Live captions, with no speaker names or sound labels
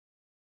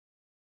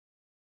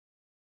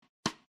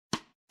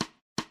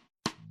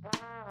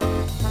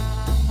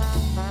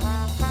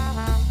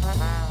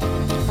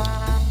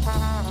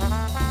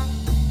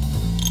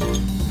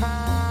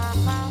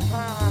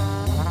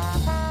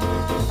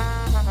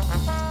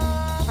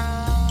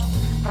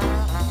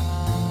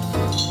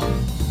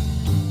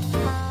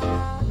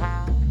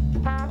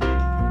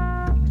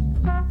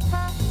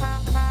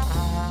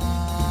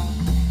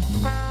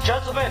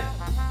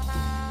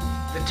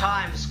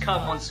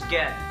come once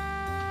again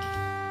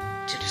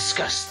to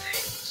discuss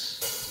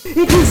things.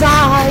 It is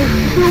I,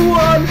 the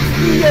one,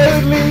 the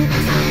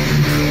only.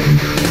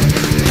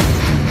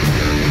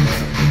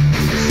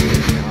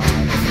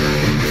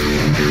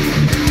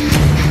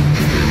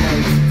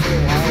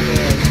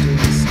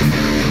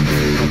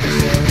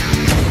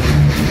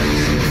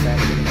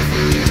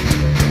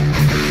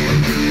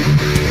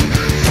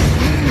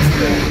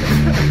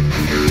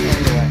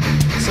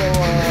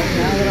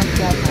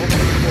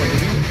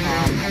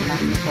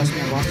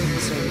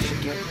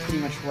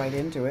 Right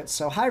into it.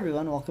 So hi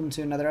everyone, welcome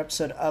to another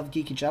episode of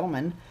Geeky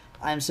Gentlemen.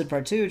 I'm Sid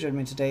Part 2, joining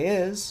me today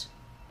is...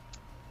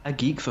 A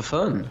Geek for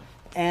Fun.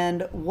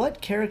 And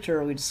what character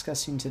are we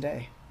discussing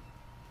today?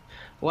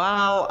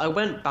 Well, I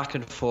went back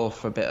and forth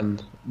for a bit on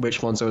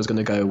which ones I was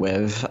going to go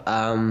with.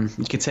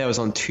 You could say I was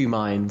on two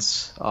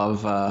minds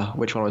of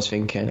which one I was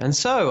thinking. And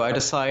so I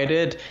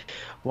decided,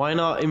 why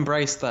not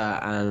embrace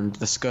that and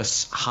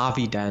discuss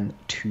Harvey Dent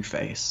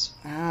Two-Face.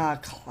 Ah,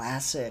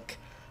 classic.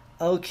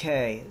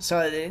 Okay,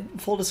 so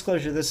full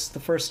disclosure, this is the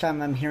first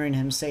time I'm hearing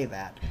him say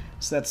that,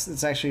 so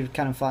it's actually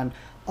kind of fun.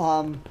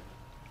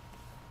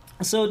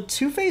 So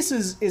Two-Face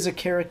is a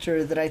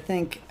character that I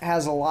think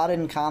has a lot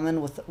in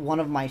common with one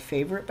of my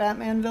favorite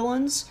Batman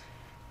villains,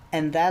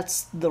 and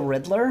that's the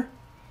Riddler.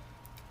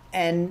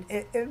 And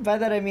by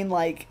that I mean,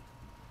 like,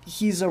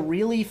 he's a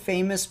really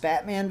famous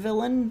Batman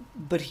villain,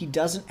 but he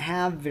doesn't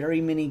have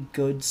very many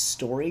good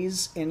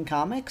stories in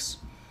comics.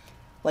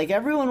 Like,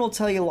 everyone will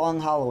tell you Long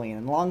Halloween,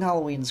 and Long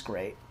Halloween's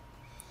great.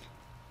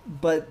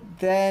 But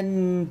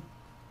then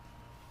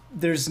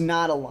there's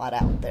not a lot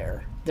out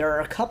there. There are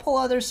a couple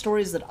other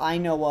stories that I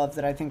know of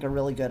that I think are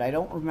really good.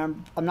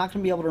 I'm not going to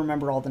be able to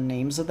remember all the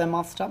names of them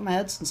off the top of my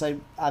head, since I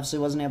obviously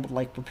wasn't able to,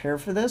 like, prepare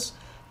for this.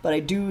 But I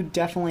do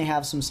definitely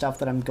have some stuff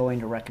that I'm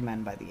going to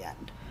recommend by the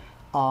end.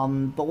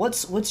 But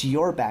what's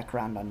your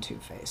background on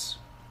Two-Face?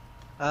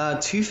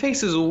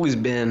 Two-Face has always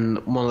been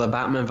one of the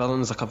Batman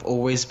villains, like, I've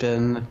always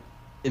been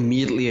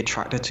immediately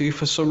attracted to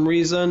for some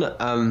reason.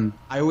 I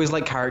always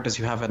like characters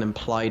who have an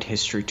implied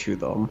history to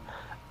them.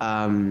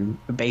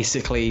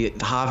 Basically,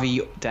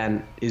 Harvey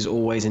Dent is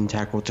always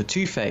integral to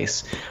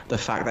Two-Face. The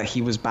fact that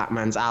he was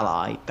Batman's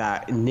ally,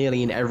 that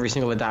nearly in every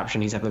single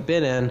adaptation he's ever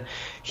been in,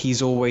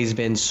 he's always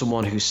been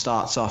someone who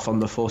starts off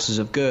on the forces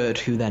of good,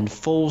 who then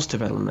falls to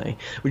villainy,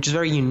 which is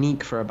very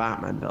unique for a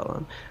Batman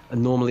villain.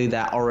 And normally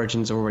their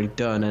origins are already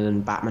done, and then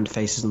Batman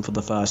faces them for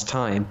the first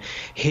time.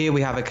 Here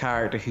we have a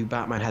character who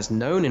Batman has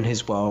known in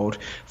his world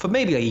for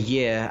maybe a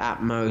year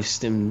at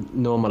most,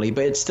 normally,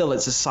 but it's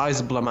a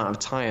sizable amount of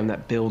time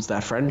that builds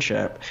their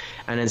friendship.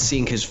 And then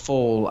seeing his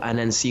fall, and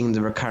then seeing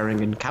the recurring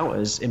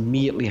encounters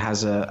immediately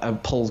has a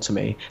pull to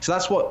me. So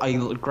that's what I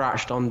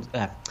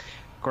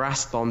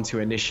grasped onto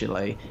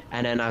initially,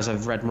 and then as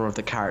I've read more of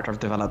the character, I've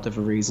developed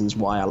other reasons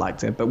why I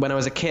liked it. But when I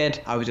was a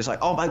kid, I was just like,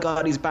 oh my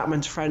god, he's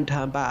Batman's friend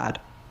turned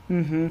bad.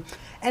 Mm-hmm.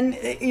 And,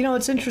 you know,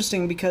 it's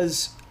interesting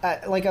because,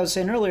 like I was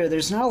saying earlier,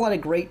 there's not a lot of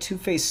great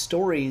Two-Face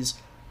stories,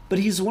 but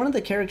he's one of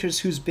the characters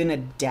who's been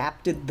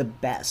adapted the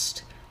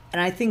best.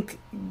 And I think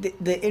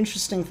the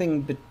interesting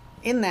thing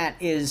in that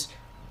is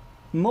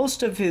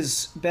most of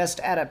his best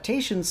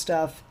adaptation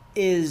stuff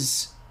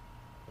is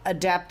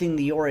adapting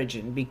the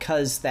origin,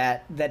 because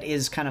that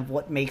is kind of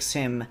what makes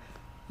him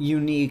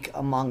unique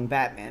among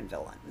Batman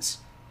villains.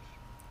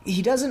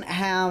 He doesn't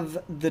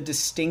have the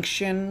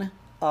distinction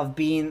of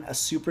being a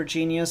super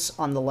genius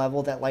on the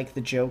level that, like,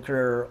 the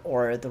Joker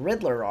or the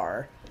Riddler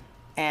are.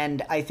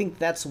 And I think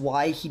that's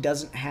why he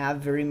doesn't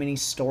have very many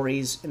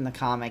stories in the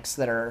comics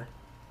that are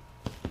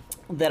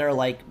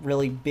like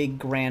really big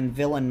grand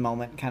villain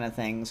moment kind of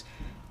things,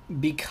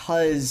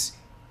 because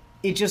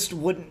it just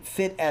wouldn't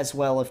fit as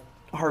well if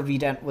Harvey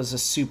Dent was a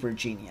super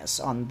genius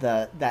on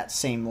that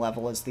same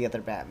level as the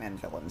other Batman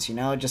villains, you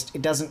know?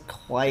 It doesn't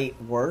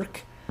quite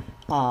work.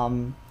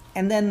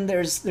 And then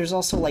there's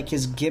also, like,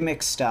 his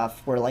gimmick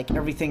stuff where, like,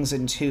 everything's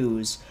in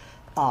twos.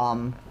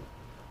 I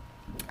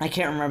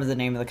can't remember the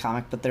name of the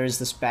comic, but there's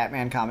this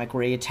Batman comic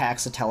where he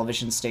attacks a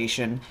television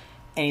station,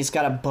 and he's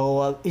got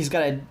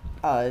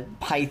a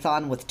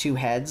python with two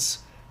heads,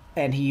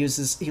 and he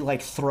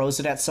throws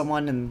it at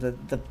someone, and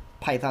the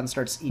python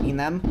starts eating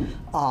them.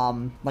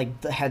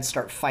 Like, the heads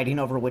start fighting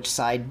over which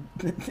side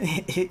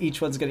each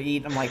one's gonna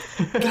eat. I'm like,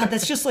 God,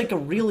 that's just, like, a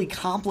really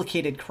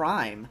complicated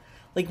crime.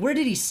 Like, where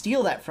did he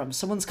steal that from?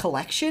 Someone's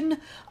collection?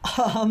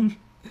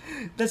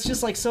 That's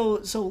just, like, so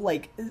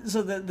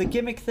the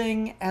gimmick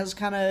thing has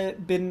kind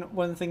of been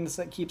one of the things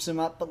that keeps him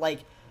up, but,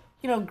 like,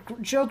 you know,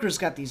 Joker's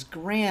got these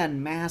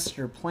grand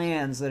master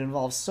plans that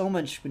involve so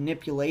much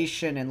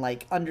manipulation and,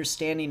 like,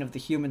 understanding of the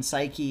human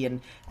psyche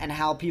and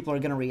how people are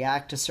going to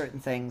react to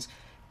certain things.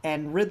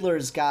 And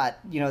Riddler's got,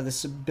 you know,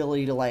 this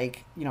ability to,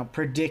 like, you know,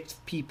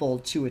 predict people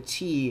to a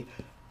T.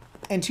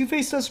 And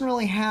Two-Face doesn't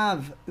really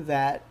have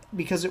that,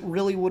 because it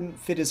really wouldn't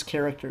fit his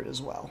character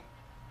as well.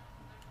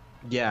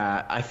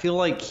 Yeah, I feel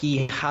like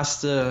he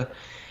has to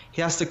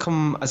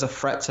come as a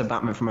threat to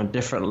Batman from a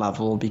different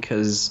level,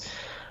 because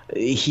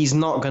he's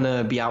not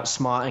gonna be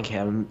outsmarting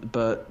him.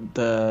 But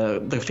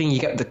the thing you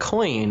get the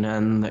coin,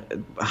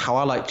 and how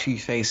I like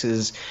Two-Face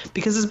is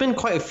because there's been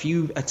quite a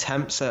few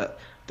attempts at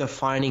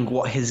defining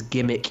what his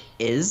gimmick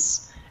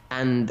is.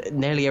 And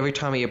nearly every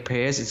time he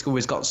appears, it's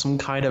always got some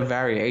kind of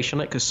variation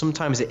on it. Because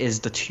sometimes it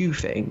is the two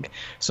thing,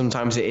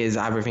 sometimes it is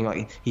everything.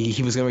 Like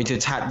he was going to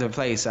attack the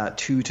place at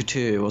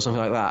 2-2 or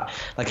something like that.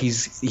 Like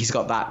he's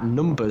got that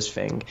numbers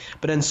thing.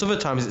 But then some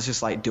other times it's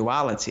just like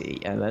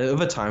duality, and then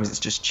other times it's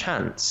just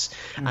chance.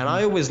 And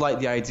I always like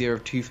the idea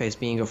of Two-Face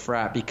being a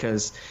threat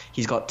because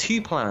he's got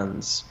two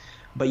plans,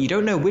 but you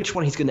don't know which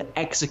one he's going to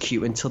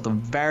execute until the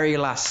very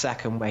last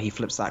second where he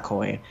flips that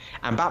coin.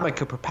 And Batman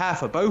could prepare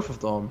for both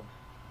of them,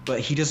 but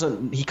he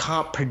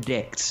can't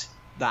predict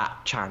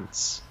that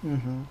chance.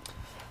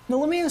 Now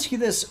let me ask you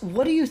this: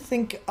 what do you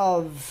think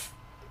of,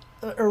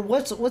 or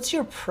what's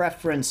your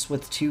preference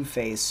with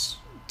Two-Face?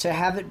 To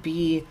have it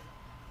be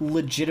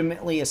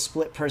legitimately a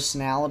split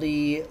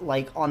personality,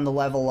 like on the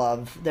level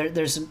of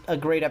there's a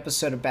great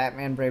episode of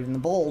Batman Brave and the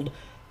Bold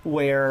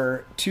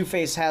where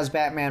Two-Face has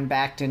Batman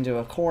backed into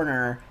a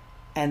corner,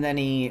 and then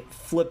he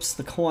flips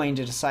the coin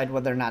to decide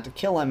whether or not to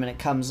kill him, and it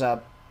comes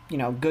up,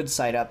 good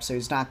side up, so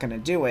he's not going to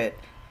do it.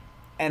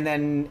 And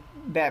then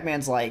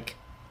Batman's like,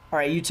 all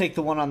right, you take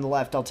the one on the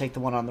left, I'll take the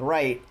one on the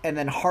right. And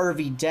then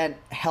Harvey Dent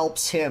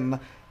helps him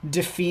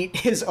defeat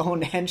his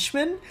own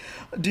henchman.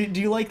 Do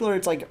you like where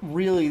it's like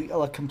really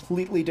a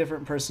completely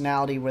different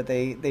personality where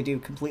they do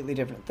completely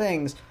different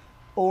things?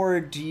 Or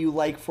do you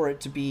like for it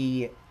to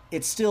be,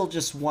 it's still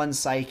just one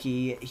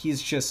psyche,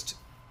 he's just,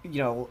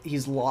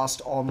 he's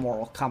lost all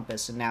moral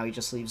compass and now he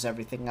just leaves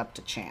everything up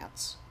to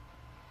chance?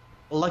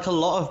 Like a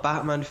lot of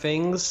Batman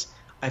things,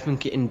 I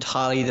think it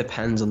entirely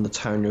depends on the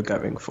tone you're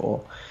going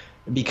for.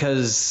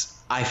 Because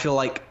I feel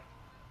like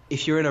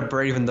if you're in a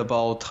Brave and the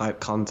Bold type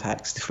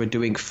context, if we're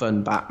doing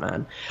fun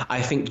Batman,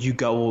 I think you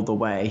go all the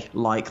way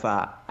like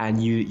that,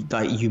 and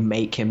you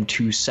make him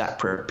two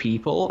separate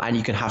people, and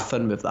you can have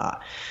fun with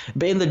that.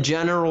 But in the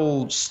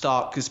general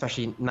stock,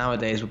 especially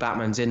nowadays where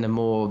Batman's in a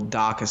more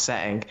darker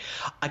setting,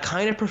 I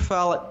kind of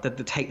prefer to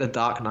take the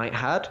Dark Knight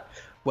had,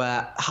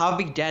 where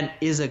Harvey Dent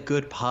is a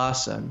good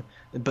person,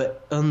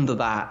 but under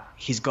that,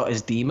 he's got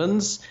his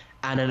demons.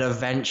 And then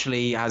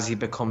eventually, as he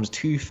becomes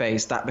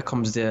Two-Face, that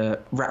becomes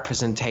the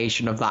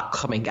representation of that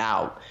coming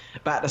out.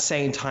 But at the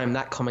same time,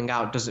 that coming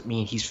out doesn't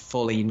mean he's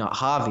fully not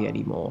Harvey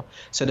anymore.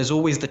 So there's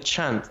always the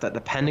chance that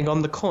depending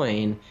on the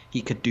coin,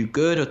 he could do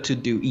good or to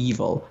do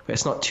evil. But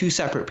it's not two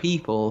separate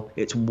people,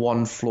 it's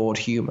one flawed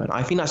human.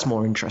 I think that's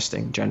more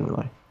interesting,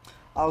 generally.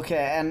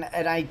 Okay, and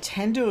I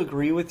tend to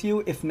agree with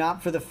you, if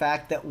not for the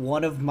fact that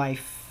one of my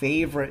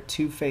favorite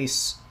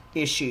Two-Face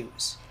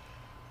issues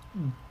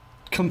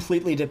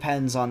completely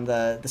depends on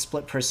the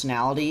split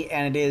personality,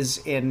 and it is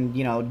in,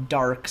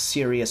 dark,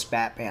 serious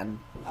Batman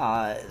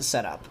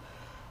setup.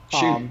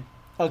 Shoot.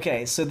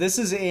 Okay, so this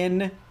is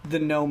in the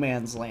No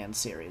Man's Land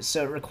series,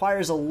 so it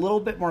requires a little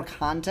bit more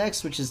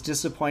context, which is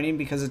disappointing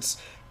because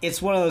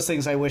it's one of those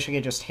things I wish I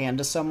could just hand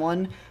to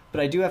someone,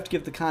 but I do have to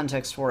give the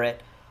context for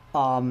it.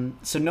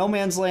 So No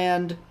Man's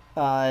Land,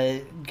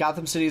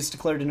 Gotham City is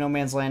declared a no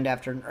man's land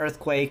after an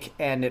earthquake,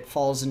 and it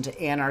falls into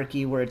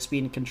anarchy where it's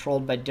being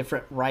controlled by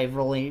different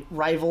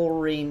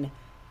rivaling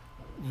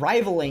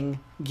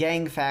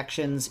gang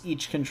factions,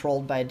 each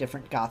controlled by a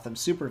different Gotham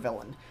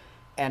supervillain.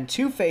 And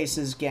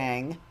Two-Face's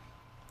gang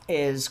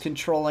is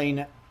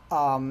controlling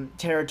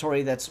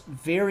territory that's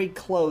very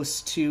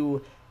close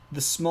to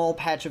the small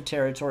patch of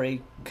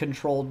territory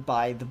controlled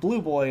by the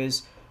Blue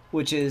Boys,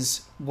 which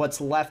is what's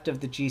left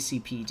of the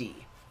GCPD.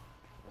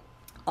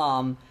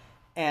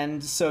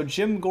 And so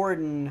Jim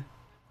Gordon,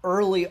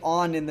 early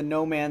on in the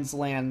No Man's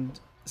Land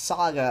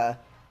saga,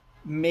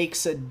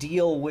 makes a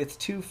deal with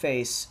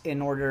Two-Face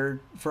in order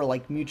for,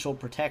 mutual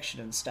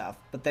protection and stuff.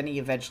 But then he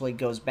eventually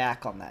goes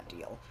back on that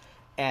deal.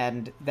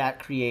 And that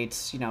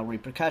creates,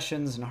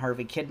 repercussions, and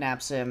Harvey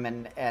kidnaps him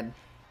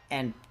and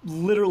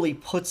literally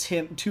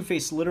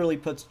Two-Face literally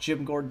puts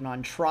Jim Gordon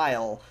on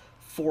trial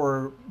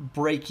for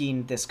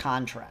breaking this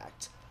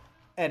contract.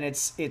 And it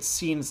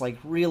seems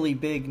really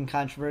big and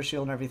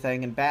controversial and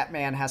everything, and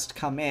Batman has to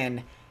come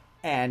in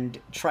and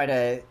try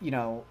to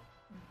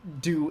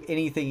do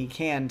anything he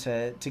can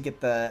to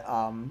get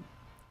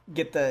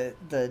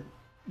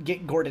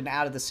Gordon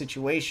out of the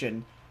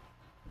situation.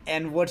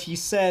 And what he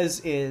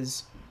says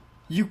is,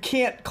 you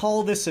can't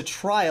call this a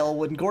trial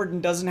when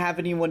Gordon doesn't have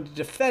anyone to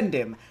defend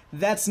him.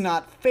 That's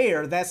not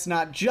fair. That's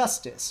not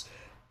justice.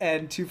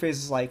 And Two-Face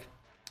is like,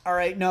 all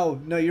right, no,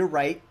 you're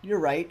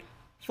right.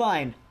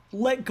 Fine.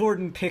 Let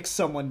Gordon pick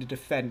someone to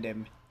defend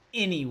him.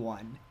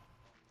 Anyone.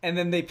 And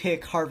then they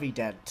pick Harvey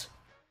Dent.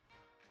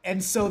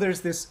 And so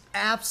there's this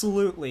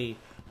absolutely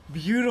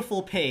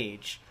beautiful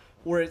page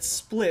where it's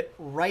split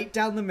right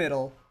down the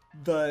middle.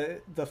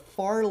 The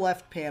far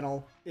left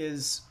panel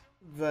is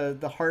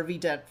the Harvey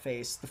Dent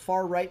face. The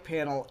far right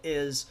panel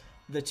is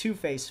the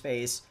Two-Face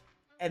face.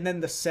 And then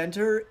the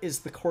center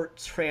is the court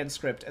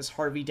transcript as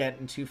Harvey Dent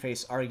and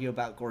Two-Face argue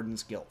about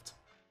Gordon's guilt.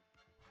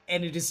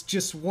 and it is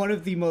just one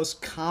of the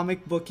most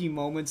comic booky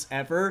moments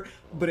ever,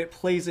 but it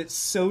plays it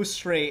so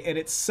straight, and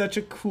it's such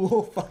a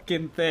cool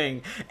fucking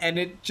thing, and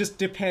it just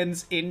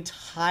depends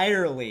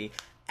entirely,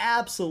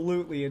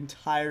 absolutely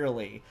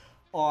entirely,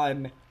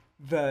 on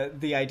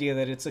the idea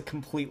that it's a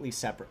completely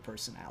separate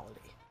personality.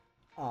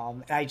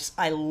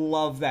 I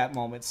love that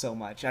moment so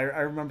much. I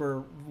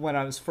remember when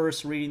I was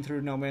first reading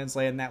through No Man's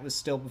Land, that was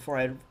still before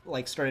I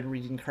like started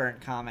reading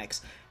current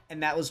comics,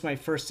 and that was my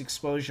first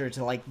exposure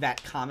to like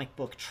that comic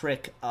book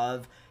trick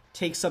of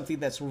take something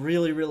that's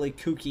really, really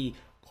kooky,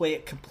 play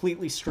it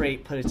completely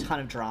straight, put a ton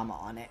of drama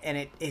on it,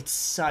 and it's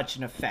such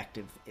an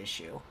effective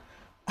issue.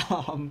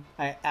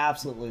 I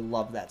absolutely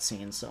love that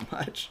scene so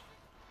much.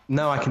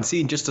 No, I can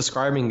see just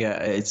describing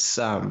it. It's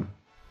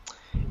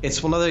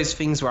one of those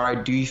things where I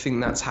do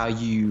think that's how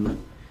you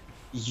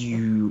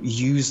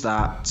use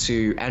that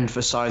to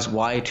emphasize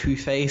why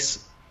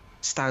Two-Face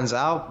stands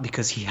out,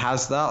 because he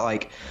has that.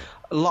 Like,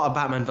 a lot of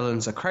Batman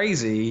villains are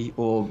crazy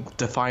or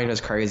defined as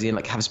crazy and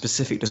like have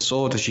specific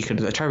disorders you could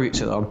attribute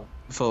to them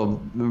for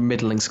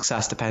middling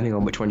success depending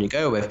on which one you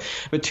go with.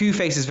 But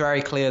Two-Face is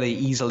very clearly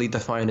easily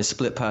defined as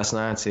split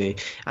personality,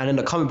 and in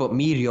the comic book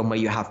medium where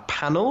you have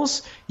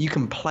panels, you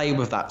can play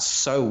with that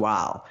so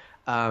well.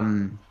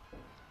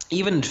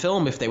 Even in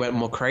film, if they went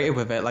more creative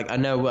with it, like I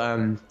know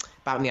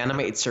Batman the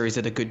Animated Series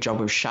did a good job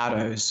with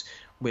shadows.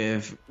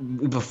 With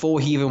before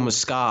he even was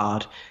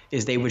scarred,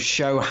 is they would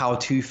show how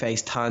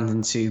Two-Face turned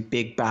into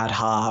Big Bad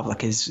Harv,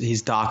 like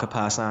his darker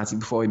personality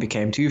before he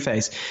became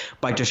Two-Face,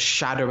 by just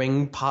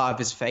shadowing part of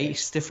his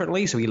face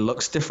differently, so he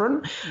looks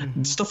different.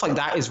 Mm-hmm. Stuff like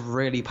that is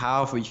really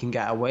powerful. You can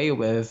get away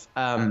with.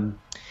 And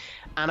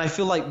I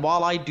feel like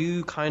while I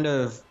do kind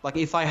of like,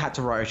 if I had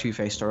to write a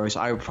Two-Face story, so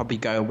I would probably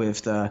go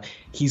with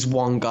he's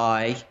one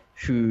guy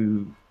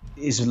who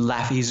is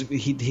left.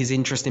 He's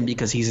interesting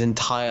because he's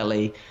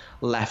entirely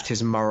left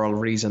his moral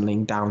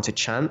reasoning down to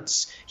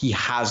chance. He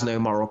has no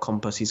moral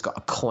compass. He's got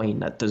a coin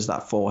that does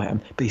that for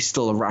him, but he's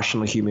still a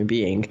rational human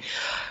being.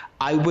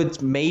 I would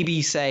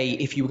maybe say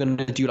if you were going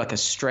to do like a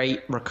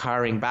straight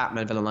recurring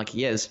Batman villain like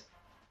he is,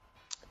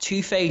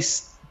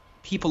 Two-Face,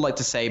 people like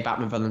to say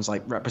Batman villains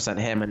like represent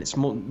him, and it's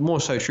more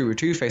so true with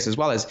Two-Face as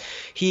well, as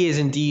he is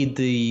indeed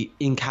the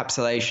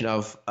encapsulation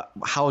of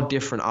how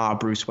different are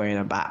Bruce Wayne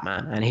and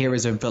Batman, and here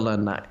is a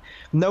villain that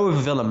no other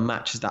villain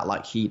matches that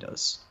like he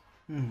does.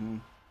 Mm-hmm.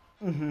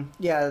 Mm-hmm.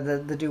 Yeah,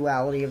 the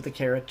duality of the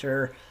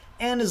character,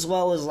 and as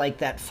well as like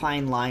that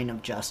fine line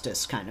of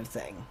justice kind of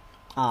thing.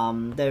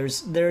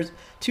 There's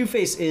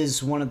Two-Face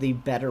is one of the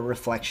better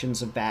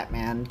reflections of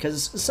Batman,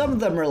 because some of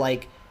them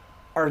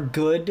are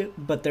good,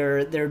 but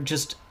they're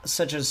just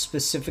such a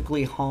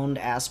specifically honed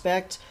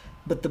aspect.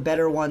 But the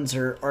better ones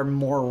are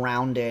more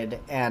rounded,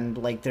 and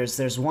like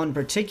there's one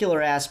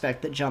particular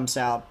aspect that jumps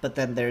out, but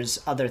then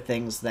there's other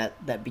things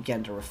that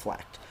begin to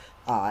reflect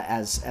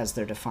as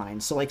they're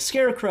defined. So like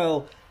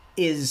Scarecrow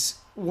is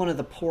one of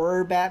the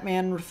poorer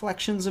Batman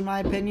reflections in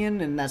my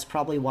opinion, and that's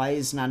probably why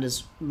he's not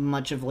as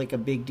much of like a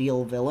big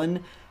deal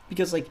villain,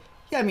 because like,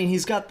 yeah, I mean,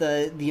 he's got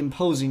the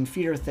imposing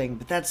fear thing,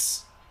 but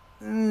that's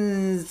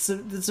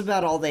it's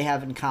about all they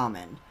have in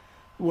common.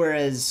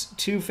 Whereas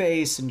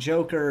Two-Face and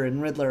Joker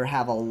and Riddler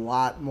have a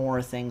lot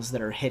more things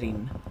that are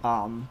hitting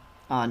on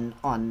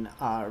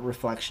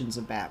reflections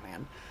of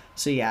Batman.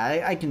 So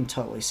yeah, I can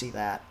totally see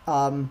that.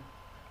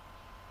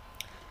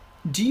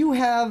 Do you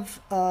have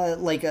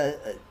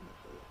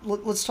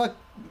let's talk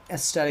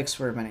aesthetics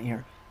for a minute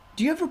here.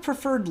 Do you have a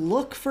preferred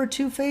look for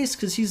Two-Face?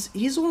 Because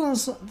he's one of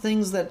those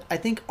things that I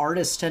think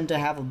artists tend to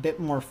have a bit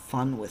more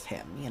fun with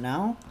him, you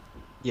know?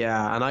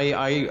 Yeah, and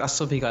I that's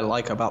something I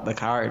like about the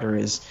character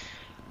is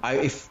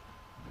I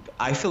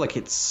feel like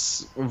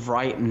it's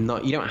right,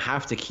 not, you don't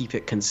have to keep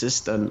it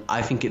consistent.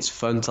 I think it's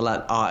fun to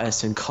let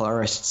artists and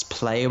colorists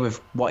play with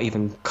what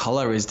even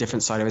color is,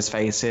 different side of his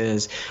face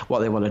is, what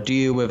they want to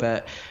do with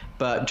it.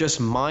 But just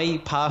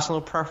my personal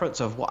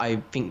preference of what I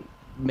think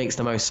makes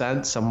the most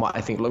sense and what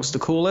I think looks the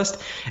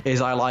coolest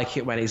is I like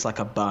it when he's like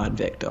a burn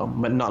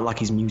victim, but not like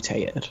he's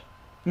mutated.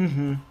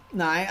 Mm-hmm.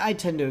 No, I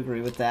tend to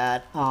agree with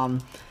that.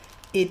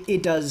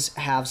 It does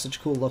have such a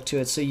cool look to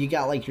it. So you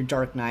got like your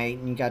Dark Knight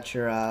and you got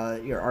your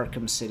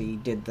Arkham City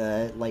did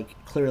the,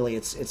 like, clearly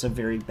it's a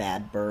very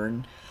bad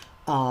burn.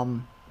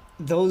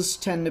 Those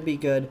tend to be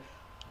good.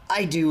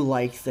 I do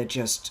like the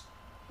just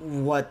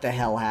what the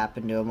hell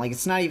happened to him. Like,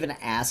 it's not even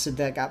acid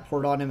that got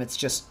poured on him. It's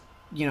just,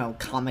 you know,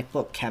 comic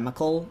book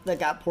chemical that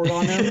got poured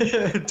on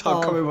him.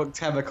 Comic book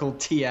chemical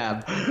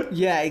TM.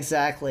 Yeah,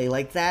 exactly.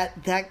 Like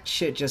that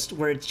shit just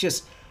where it's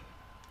just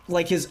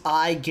like his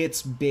eye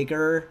gets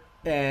bigger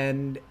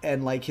and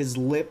like his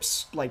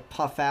lips like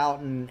puff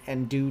out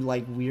and do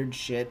like weird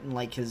shit, and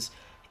like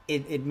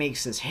it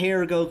makes his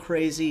hair go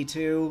crazy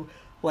too.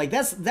 Like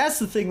that's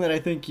the thing that I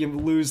think you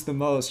lose the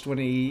most when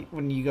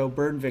you go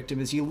burn victim,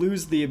 is you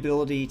lose the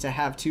ability to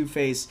have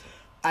Two-Face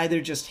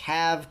either just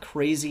have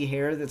crazy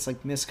hair that's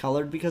like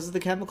miscolored because of the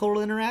chemical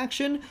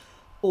interaction,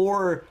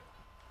 or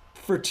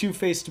for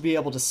Two-Face to be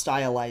able to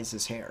stylize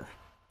his hair,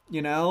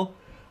 you know?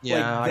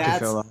 Yeah, like, I can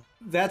feel that.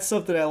 That's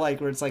something I like,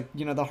 where it's like,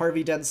 you know, the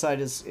Harvey Dent side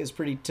is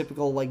pretty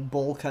typical, like,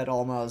 bowl cut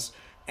almost,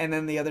 and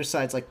then the other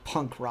side's like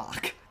punk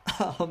rock.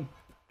 um,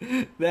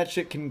 that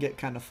shit can get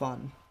kind of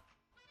fun.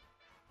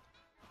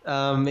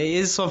 It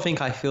is something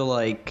I feel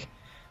like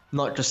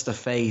not just the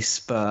face,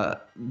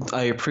 but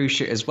I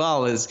appreciate as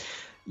well is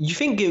you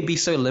think it would be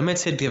so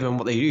limited given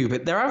what they do,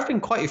 but there have been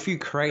quite a few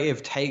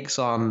creative takes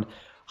on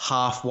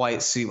half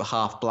white suit,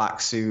 half black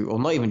suit, or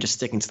not even just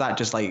sticking to that,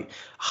 just like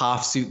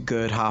half suit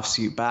good, half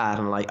suit bad.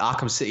 And like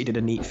Arkham City did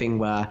a neat thing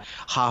where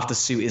half the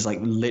suit is like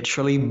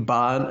literally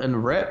burnt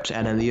and ripped,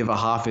 and then the other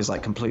half is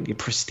like completely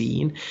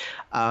pristine.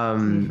 I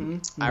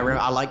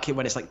like it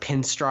when it's like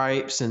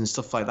pinstripes and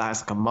stuff like that.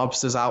 It's like a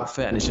mobster's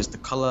outfit and it's just the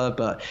color.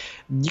 But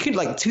you could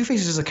like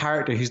Two-Face is a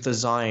character whose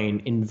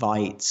design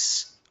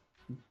invites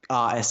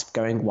artists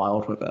going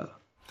wild with it.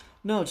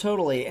 No,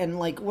 totally. And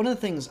like one of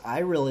the things I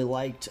really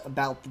liked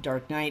about The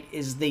Dark Knight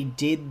is they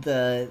did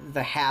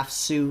the half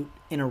suit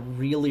in a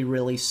really,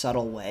 really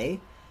subtle way.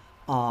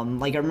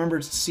 Like I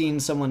remember seeing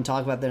someone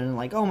talk about that and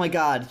like, oh my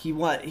god, he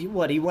went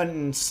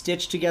and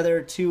stitched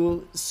together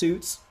two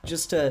suits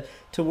just to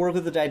work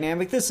with the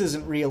dynamic. This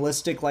isn't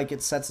realistic like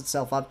it sets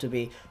itself up to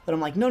be. But I'm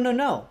like,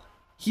 no.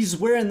 He's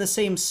wearing the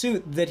same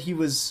suit that he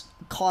was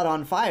caught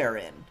on fire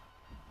in.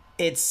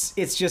 It's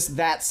just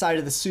that side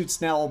of the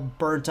suit's now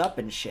burnt up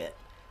and shit.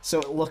 So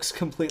it looks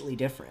completely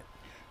different.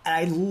 And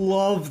I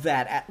love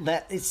that.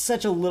 It's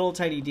such a little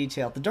tiny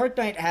detail. The Dark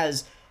Knight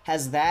has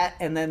that,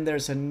 and then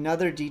there's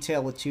another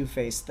detail with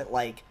Two-Face that,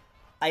 like,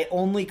 I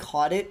only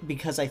caught it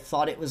because I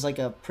thought it was, like,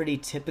 a pretty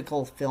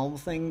typical film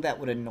thing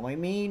that would annoy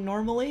me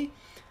normally.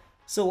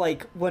 So,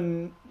 like,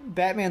 when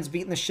Batman's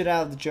beating the shit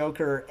out of the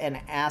Joker and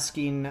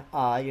asking,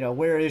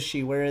 where is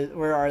she?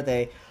 Where are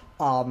they?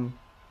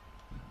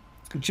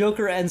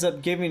 Joker ends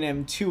up giving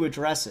him two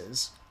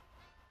addresses.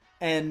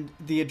 And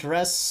the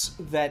address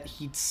that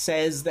he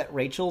says that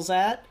Rachel's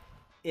at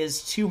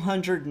is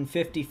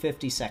 250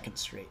 52nd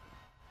Street.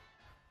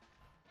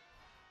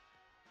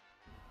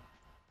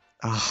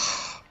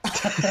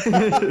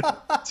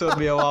 Took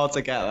me a while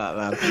to get that,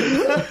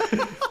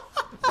 man.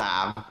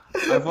 Damn.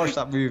 I've watched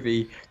that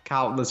movie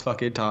countless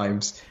fucking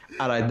times,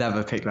 and I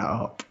never picked that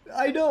up.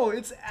 I know,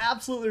 it's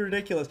absolutely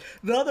ridiculous.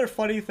 The other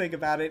funny thing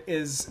about it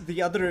is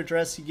the other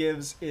address he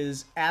gives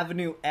is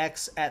Avenue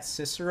X at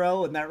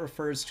Cicero, and that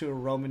refers to a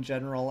Roman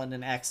general, and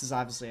an X is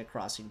obviously a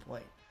crossing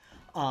point.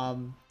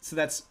 So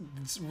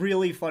it's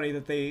really funny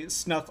that they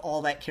snuck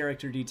all that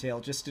character detail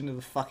just into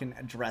the fucking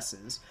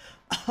addresses.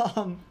 That's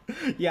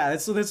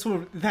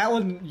what, that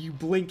one, you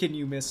blink and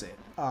you miss it.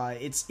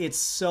 It's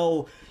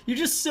so, you're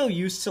just so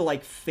used to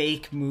like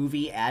fake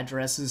movie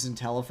addresses and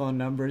telephone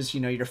numbers,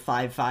 your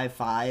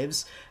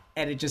 555s,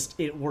 and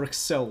it works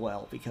so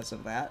well because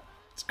of that.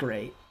 It's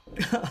great.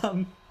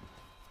 I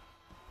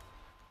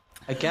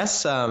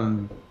guess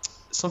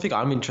something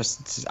I'm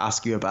interested to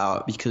ask you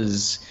about,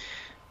 because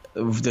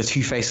the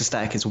Two-Face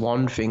aesthetic is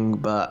one thing,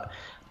 but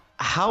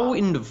how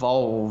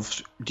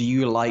involved do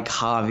you like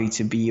Harvey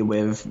to be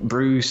with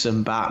Bruce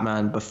and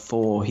Batman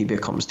before he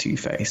becomes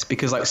Two-Face?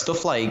 Because like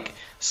stuff like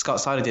Scott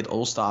Snyder did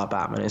All-Star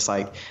Batman, it's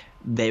like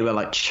they were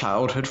like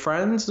childhood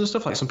friends and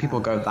stuff. Like some people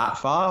go that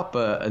far,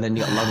 and then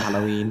you got Long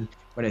Halloween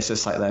when it's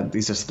just like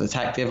he's just a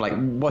detective. Like,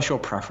 what's your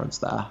preference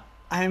there?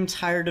 I'm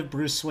tired of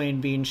Bruce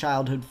Wayne being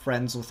childhood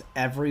friends with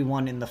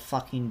everyone in the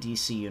fucking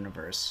DC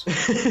universe.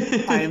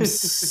 I am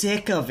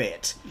sick of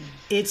it.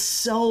 It's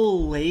so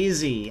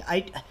lazy.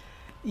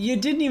 You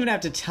didn't even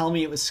have to tell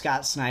me it was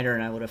Scott Snyder,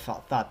 and I would have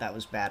thought that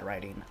was bad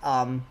writing.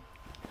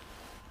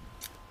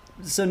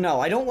 So no,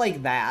 I don't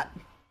like that.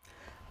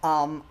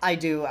 I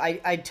do.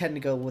 I tend to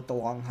go with the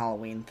Long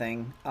Halloween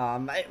thing.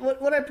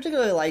 What I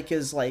particularly like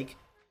is like,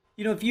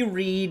 if you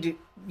read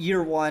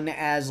year one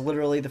as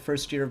literally the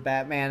first year of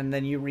Batman, and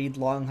then you read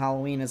Long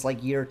Halloween as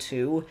like year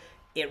two,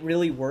 it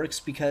really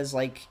works because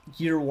like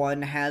year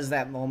one has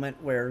that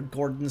moment where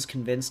Gordon's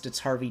convinced it's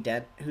Harvey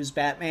Dent who's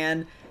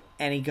Batman,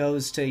 and he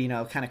goes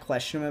to, kind of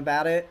question him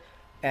about it,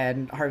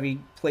 and Harvey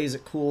plays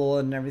it cool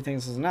and everything,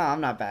 says, no,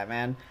 I'm not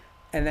Batman.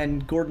 And then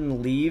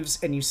Gordon leaves,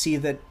 and you see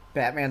that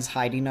Batman's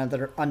hiding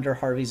under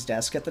Harvey's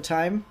desk at the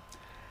time.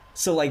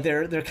 So like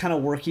they're kind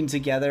of working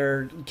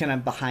together, kind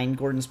of behind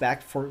Gordon's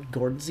back before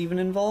Gordon's even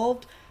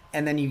involved.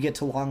 And then you get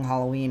to Long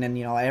Halloween, and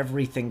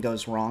everything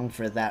goes wrong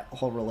for that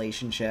whole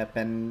relationship,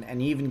 and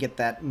you even get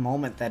that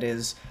moment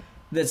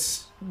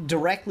that's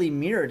directly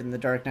mirrored in The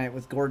Dark Knight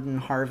with Gordon,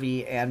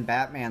 Harvey, and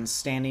Batman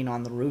standing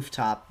on the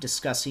rooftop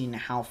discussing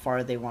how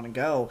far they want to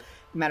go.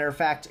 Matter of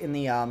fact, in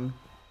the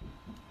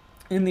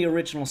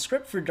original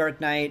script for Dark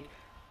Knight,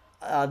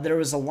 there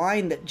was a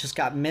line that just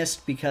got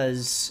missed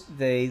because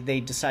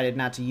they decided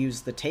not to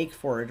use the take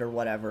for it or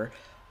whatever.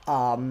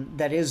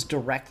 That is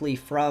directly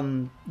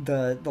from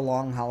the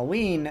Long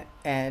Halloween,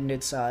 and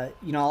it's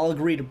I'll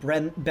agree to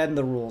bend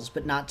the rules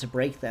but not to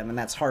break them, and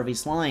that's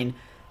Harvey's line.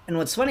 And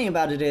what's funny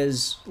about it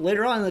is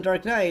later on in The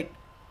Dark Knight,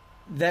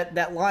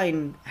 that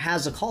line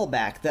has a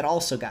callback that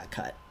also got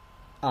cut.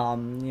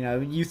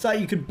 You thought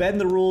you could bend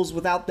the rules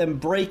without them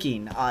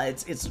breaking.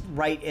 It's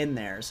right in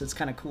there, so it's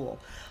kind of cool.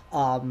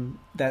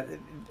 that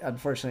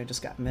unfortunately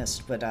just got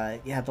missed. But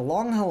yeah, the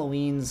Long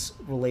Halloween's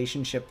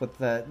relationship with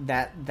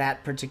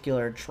that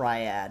particular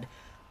triad,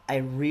 I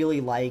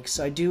really like.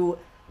 So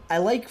I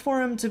like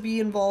for him to be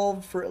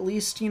involved for at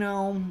least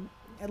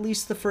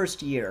the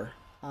first year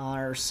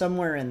or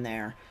somewhere in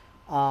there.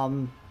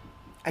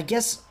 I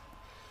guess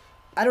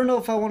I don't know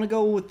if I want to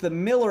go with the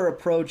Miller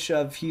approach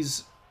of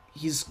he's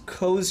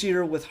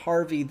cozier with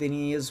Harvey than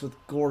he is with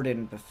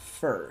Gordon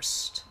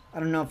first. I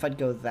don't know if I'd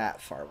go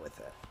that far with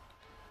it.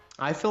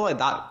 I feel like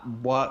that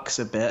works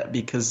a bit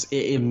because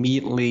it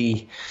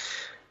immediately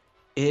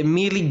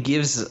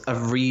gives a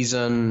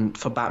reason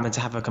for Batman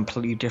to have a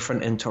completely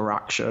different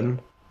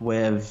interaction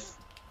with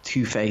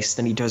Two-Face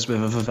than he does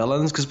with other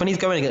villains. Because when he's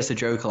going against the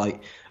Joker,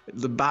 like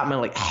the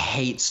Batman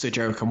hates the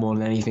Joker more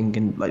than anything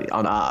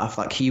on Earth.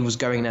 Like he was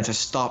going there to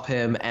stop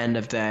him, end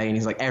of day, and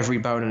he's like every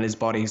bone in his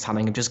body is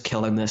telling him just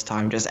kill him this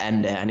time, just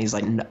end it, and he's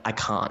like no, I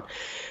can't.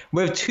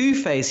 With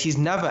Two-Face, he's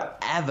never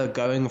ever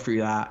going through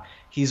that.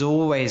 He's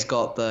always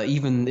got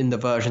even in the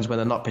versions when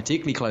they're not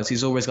particularly close,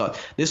 he's always got,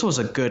 this was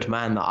a good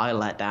man that I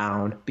let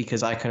down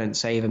because I couldn't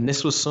save him.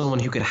 This was someone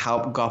who could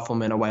help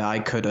Gotham in a way I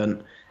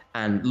couldn't.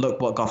 And look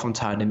what Gotham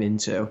turned him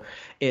into.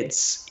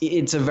 It's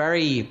a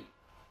very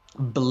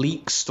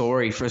bleak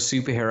story for a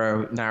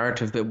superhero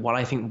narrative, but what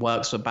I think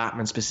works for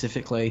Batman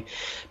specifically,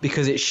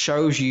 because it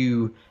shows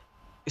you,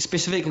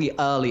 specifically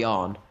early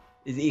on,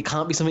 it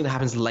can't be something that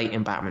happens late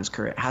in Batman's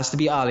career. It has to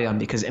be early on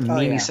because it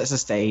immediately sets the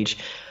stage.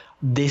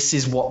 This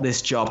is what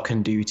this job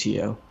can do to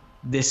you.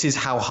 This is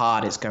how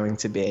hard it's going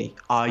to be.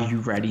 Are you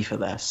ready for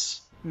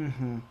this?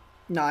 Mm-hmm.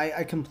 No,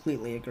 I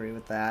completely agree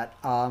with that.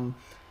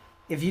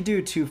 If you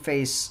do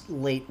Two-Face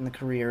late in the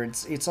career,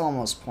 it's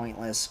almost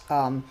pointless.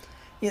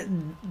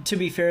 To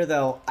be fair,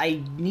 though,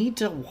 I need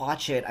to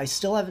watch it. I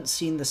still haven't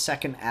seen the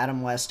second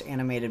Adam West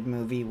animated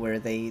movie where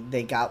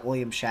they got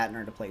William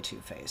Shatner to play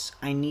Two-Face.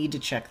 I need to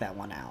check that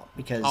one out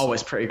because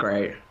it's pretty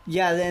great.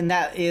 Yeah, and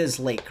that is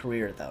late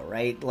career though,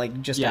 right?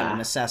 Like just out of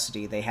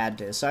necessity, they had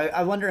to. So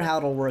I wonder how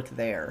it'll work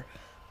there.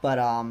 But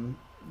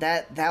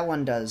that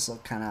one does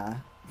look kind of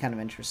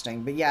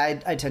interesting. But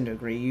yeah, I tend to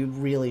agree. You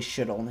really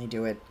should only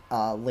do it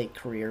late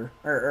career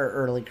or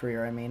early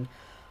career. I mean,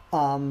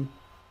 what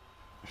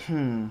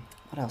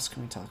else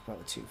can we talk about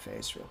with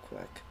Two-Face real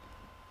quick?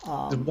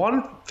 The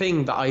one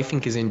thing that I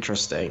think is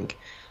interesting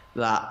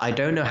that I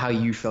don't know how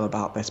you feel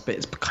about this, but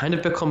it's kind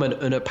of become an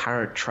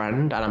unapparent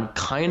trend, and I'm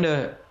kind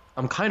of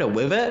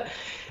with it.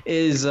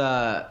 Is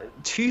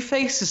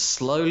Two-Face is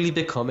slowly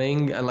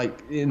becoming,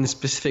 and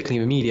specifically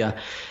in the media,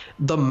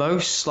 the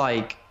most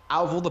out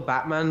of all the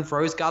Batman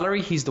Rose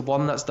Gallery, he's the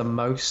one that's the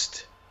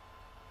most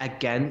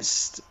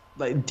against.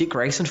 Dick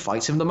Grayson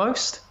fights him the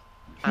most.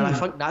 And I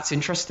think that's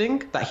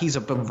interesting that he's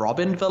a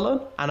Robin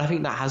villain. And I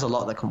think that has a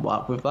lot that can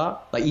work with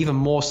that. Even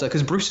more so,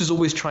 because Bruce is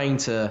always trying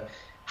to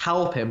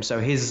help him. So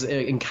his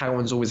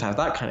encounters always have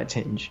that kind of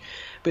tinge.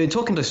 But in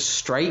talking to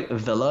straight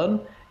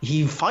villain,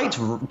 he fights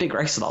Dick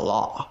Grayson a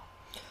lot.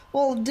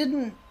 Well,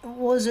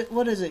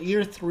 what is it,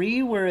 year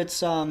 3 where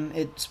it's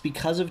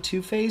because of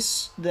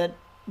Two-Face that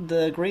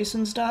the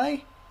Graysons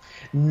die?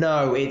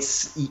 No,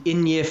 it's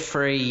in year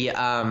 3,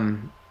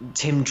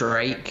 Tim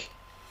Drake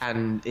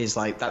and is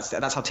that's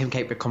how Tim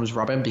Cape becomes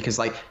Robin, because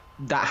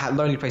that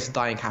Lonely Place of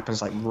Dying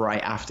happens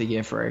right after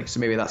year 3, so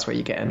maybe that's where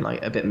you're getting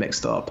a bit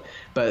mixed up.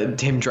 But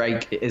Tim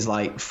Drake is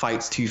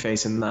fights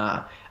Two-Face in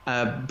that.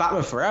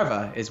 Batman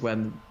Forever is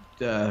when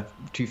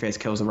Two-Face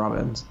kills the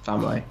Robin's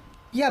family.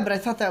 Yeah, but I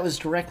thought that was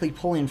directly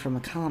pulling from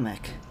a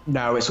comic.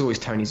 No, it's always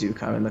Tony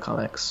Zuko in the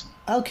comics.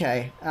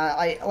 Okay,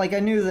 I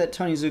knew that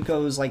Tony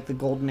Zuko was the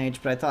Golden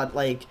Age, but I thought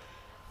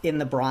in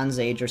the Bronze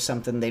Age or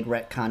something they'd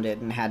retconned it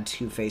and had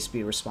Two-Face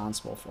be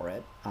responsible for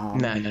it.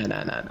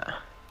 No.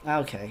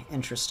 Okay,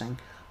 interesting.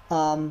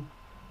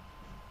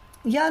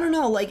 Yeah, I don't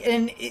know.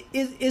 And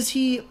is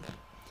he?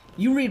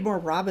 You read more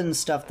Robin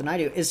stuff than I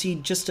do. Is he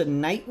just a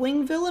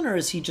Nightwing villain, or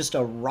is he just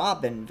a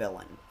Robin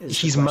villain?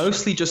 He's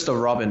mostly just a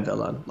Robin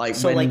villain.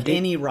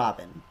 Any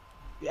Robin.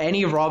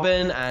 Any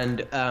Robin,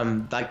 and I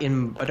don't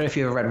know if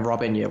you ever read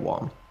Robin Year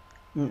 1.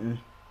 Mm-mm.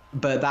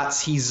 But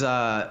he's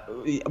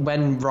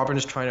when Robin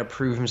is trying to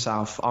prove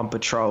himself on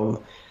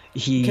patrol.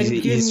 Can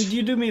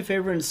you do me a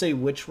favor and say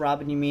which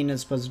Robin you mean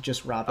as opposed to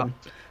just Robin?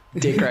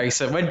 Dick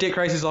Grayson. When Dick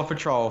Grayson's on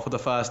patrol for the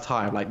first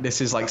time,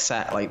 this is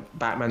set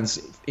Batman's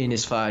in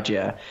his 3rd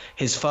year.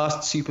 His first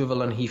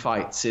supervillain he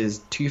fights is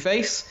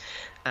Two-Face,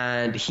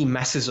 and he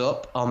messes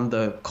up on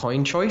the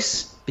coin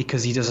choice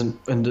because he doesn't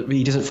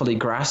fully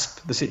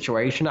grasp the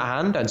situation at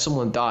hand, and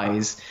someone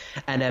dies,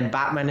 and then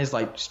Batman is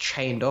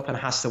chained up and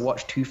has to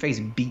watch Two-Face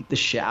beat the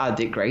shit out of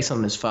Dick Grayson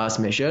on his first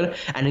mission,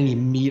 and then he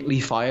immediately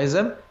fires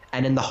him.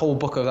 And in the whole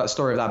book of that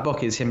story of that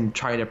book is him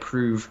trying to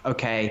prove,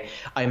 okay,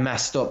 I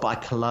messed up, but I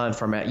can learn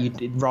from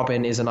it.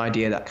 Robin is an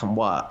idea that can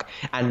work.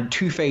 And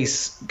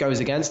Two-Face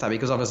goes against that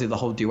because obviously the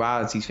whole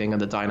duality thing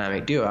and the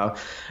dynamic duo,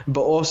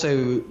 but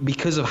also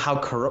because of how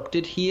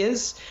corrupted he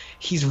is,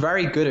 he's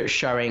very good at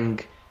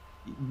showing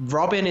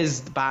Robin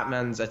is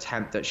Batman's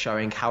attempt at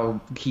showing how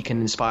he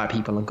can inspire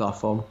people in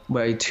Gotham,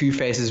 where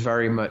Two-Face is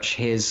very much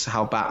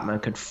how Batman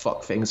could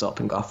fuck things up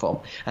in Gotham.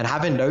 And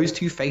having those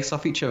two face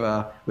off each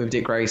other with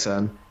Dick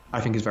Grayson, I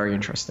think is very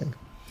interesting.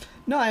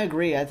 No, I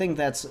agree. I think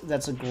that's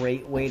a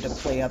great way to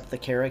play up the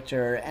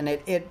character, and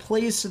it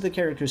plays to the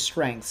character's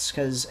strengths,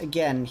 because,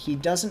 again, he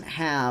doesn't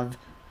have...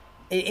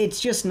 It's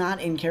just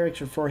not in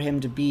character for him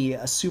to be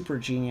a super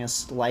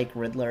genius like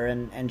Riddler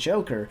and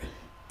Joker.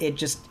 It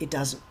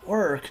doesn't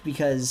work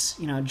because,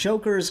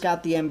 Joker's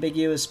got the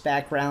ambiguous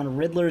background.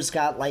 Riddler's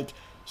got,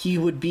 he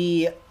would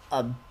be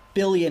a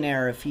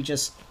billionaire if he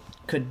just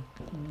could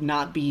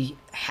not be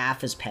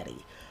half as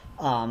petty.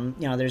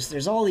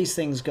 There's all these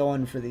things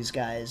going for these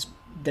guys.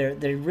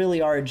 They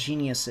really are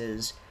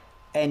geniuses,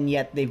 and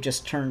yet they've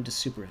just turned to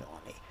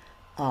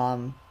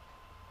supervillainy.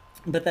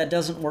 But that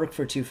doesn't work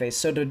for Two-Face.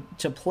 So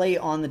to play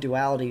on the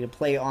duality, to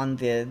play on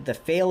the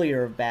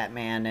failure of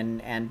Batman,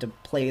 and to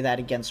play that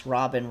against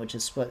Robin, which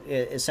is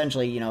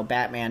essentially,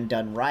 Batman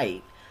done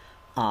right,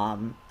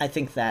 I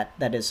think that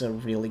is a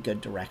really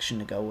good direction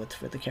to go with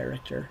for the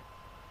character.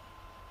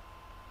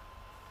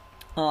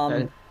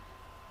 One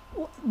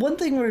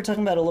thing we were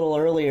talking about a little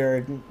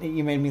earlier,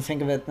 you made me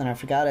think of it, then I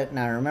forgot it, and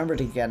I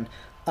remembered it again,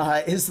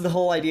 is the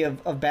whole idea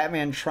of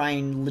Batman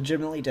trying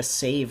legitimately to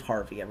save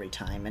Harvey every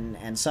time.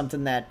 And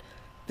something that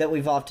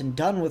we've often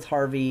done with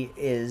Harvey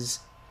is,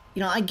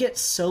 I get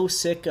so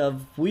sick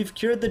of, we've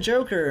cured the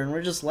Joker and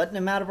we're just letting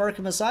him out of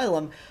Arkham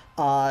Asylum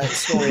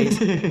stories.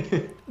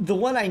 The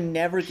one I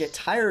never get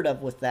tired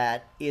of with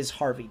that is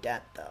Harvey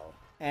Dent, though.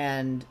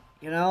 And,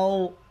 we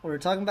were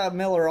talking about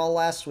Miller all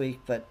last week,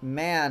 but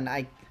man,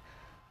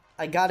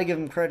 I gotta give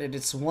him credit.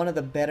 It's one of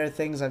the better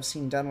things I've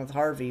seen done with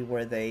Harvey,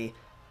 where they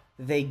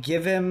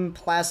give him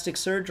plastic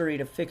surgery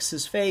to fix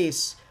his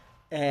face,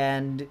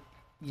 and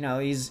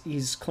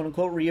he's quote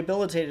unquote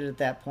rehabilitated at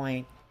that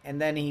point, and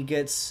then he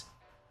goes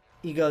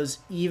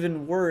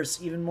even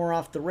worse, even more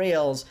off the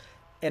rails.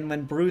 And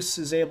when Bruce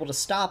is able to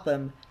stop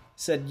him,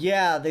 said,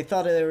 "Yeah, they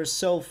thought they were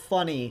so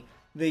funny.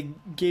 They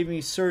gave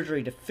me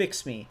surgery to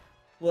fix me.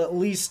 Well, at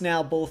least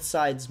now both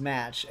sides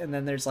match." And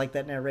then there's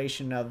that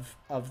narration of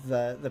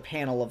the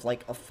panel of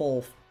a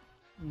full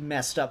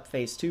messed up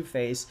face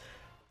Two-Face,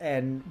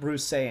 and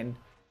Bruce saying,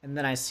 "And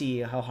then I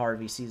see how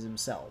Harvey sees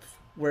himself."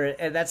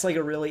 And that's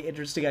a really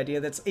interesting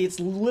idea. It's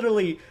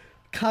literally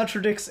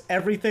contradicts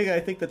everything I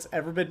think that's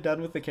ever been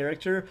done with the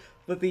character,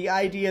 but the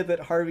idea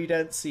that Harvey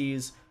Dent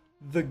sees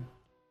the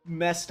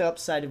messed up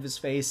side of his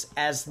face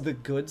as the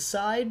good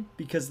side,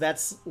 because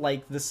that's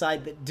the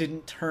side that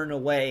didn't turn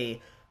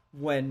away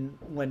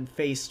when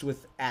faced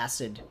with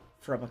acid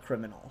from a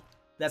criminal.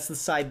 That's the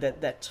side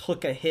that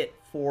took a hit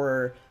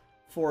for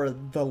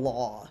the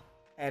law.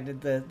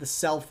 And the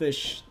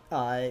selfish,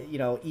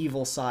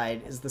 evil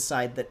side is the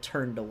side that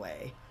turned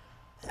away.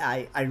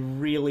 I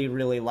really,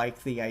 really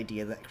like the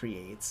idea that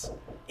creates.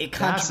 It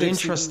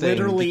contradicts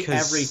literally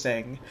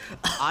everything.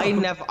 I've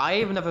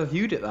never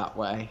viewed it that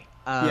way.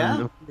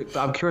 Yeah?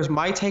 I'm curious.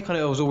 My take on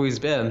it has always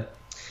been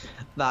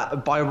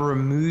that by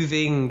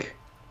removing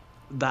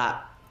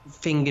that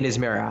thing in his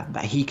mirror,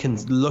 that he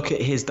can look at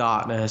his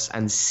darkness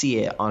and see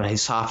it on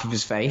his half of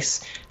his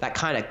face, that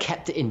kind of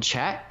kept it in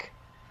check.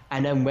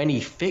 And then when he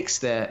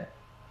fixed it,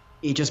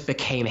 it just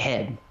became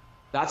him.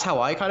 That's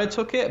how I kind of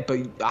took it.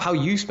 But how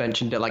you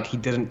mentioned it, he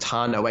didn't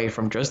turn away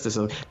from justice,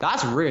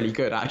 that's really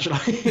good,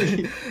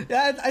 actually.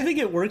 Yeah, I think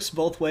it works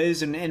both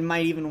ways, and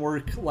might even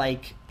work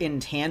in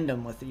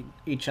tandem with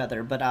each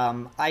other. But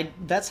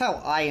that's how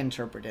I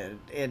interpret it.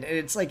 And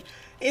it's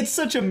it's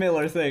such a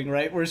Miller thing,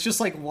 right? Where it's just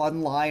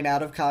one line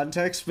out of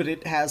context, but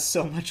it has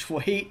so much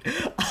weight.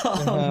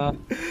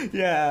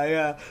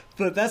 Yeah.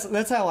 But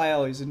that's how I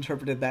always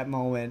interpreted that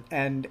moment.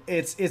 And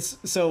it's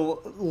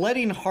so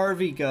letting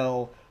Harvey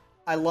go,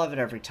 I love it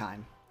every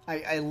time.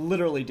 I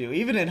literally do.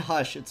 Even in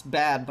Hush, it's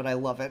bad, but I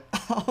love it.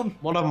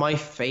 One of my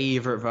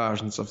favorite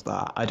versions of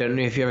that, I don't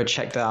know if you ever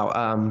checked out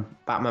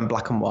Batman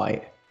Black and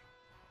White.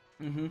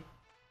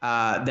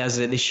 Mm-hmm. There's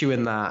an issue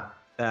in that.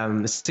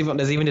 There's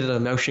even a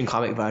motion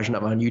comic version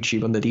of it on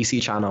YouTube on the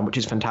DC channel, which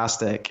is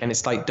fantastic. And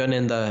it's done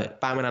in the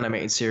Batman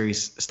animated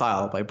series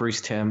style by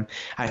Bruce Timm.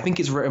 I think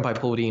it's written by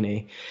Paul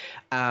Dini.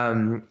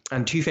 And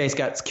Two-Face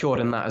gets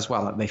cured in that as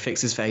well. They fix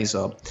his face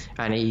up,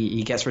 and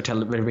he gets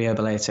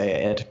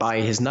rehabilitated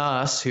by his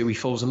nurse, who he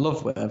falls in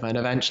love with, and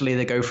eventually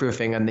they go through a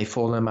thing and they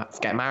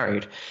get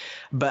married.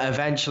 But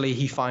eventually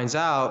he finds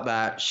out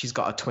that she's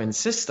got a twin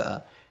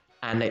sister,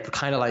 and it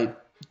kind of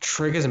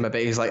triggers him a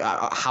bit. He's like,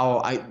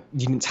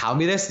 you didn't tell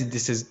me this?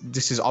 This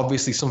is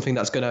obviously something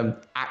that's gonna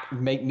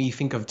make me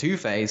think of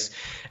Two-Face.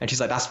 And she's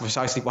like, that's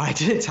precisely why I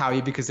didn't tell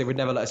you, because they would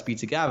never let us be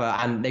together.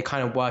 And they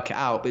kind of work it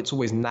out, but it's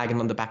always nagging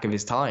on the back of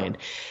his mind.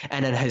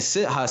 And then her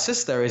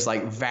sister is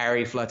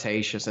very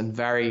flirtatious and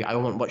very, I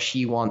want what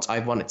she wants, I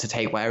want it to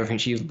take everything.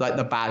 She's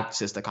the bad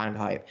sister kind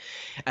of type.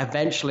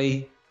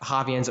 Eventually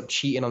Harvey ends up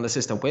cheating on the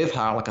sister with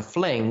her, a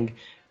fling,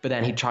 but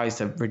then he tries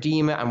to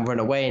redeem it and run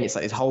away, and it's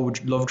this whole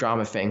love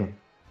drama thing.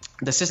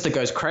 the sister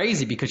goes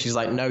crazy because she's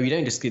like, no, you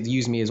don't just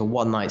use me as a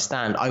one-night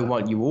stand. I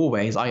want you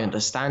always. I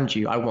understand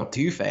you. I want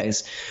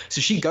Two-Face.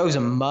 So she goes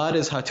and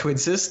murders her twin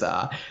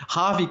sister.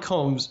 Harvey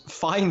comes,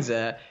 finds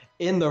her,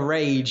 in the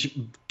rage,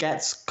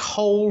 gets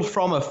coal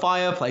from a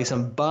fireplace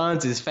and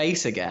burns his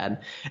face again,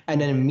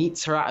 and then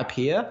meets her at a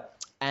pier.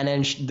 And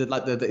then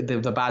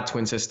the bad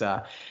twin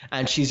sister,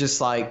 and she's just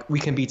like, we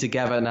can be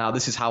together now.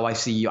 This is how I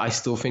see you. I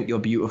still think you're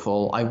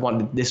beautiful.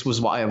 This was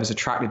what I was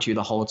attracted to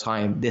the whole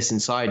time. This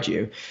inside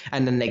you.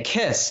 And then they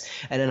kiss,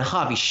 and then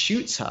Harvey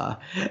shoots her,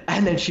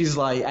 and then he's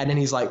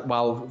like,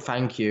 well,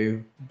 thank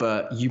you,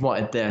 but you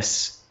wanted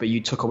this, but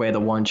you took away the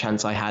one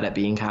chance I had at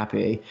being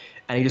happy.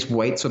 And he just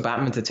waits for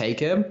Batman to take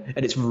him,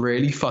 and it's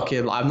really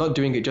fucking. I'm not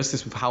doing it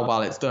justice with how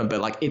well it's done, but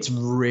like it's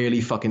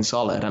really fucking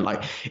solid, and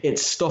like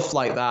it's stuff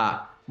like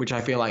that which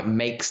I feel like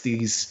makes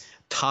these.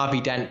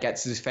 Harvey Dent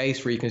gets his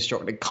face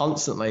reconstructed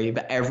constantly,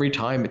 but every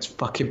time it's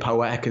fucking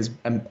poetic as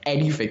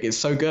anything. It's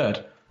so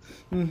good.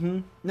 Mm-hmm.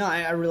 No,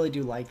 I really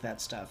do like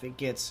that stuff. It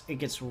gets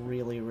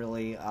really,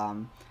 really.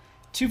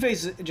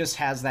 Two-Face just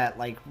has that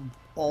like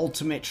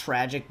ultimate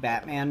tragic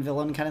Batman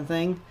villain kind of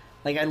thing.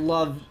 Like, I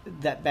love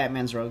that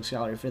Batman's Rogues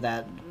Gallery for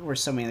that, where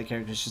so many of the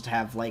characters just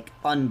have, like,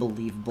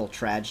 unbelievable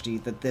tragedy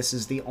that this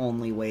is the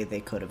only way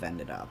they could have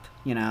ended up,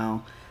 you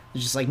know?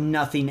 It's just, like,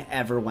 nothing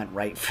ever went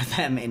right for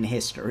them in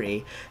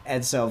history.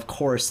 And so, of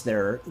course,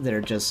 they're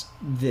just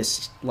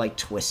this, like,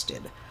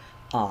 twisted.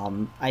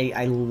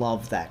 I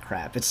love that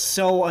crap. It's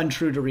so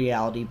untrue to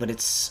reality, but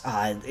it's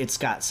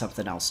got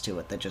something else to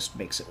it that just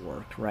makes it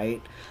work,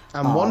 right?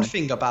 And one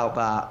thing about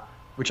that,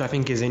 which I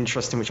think is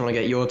interesting, which I want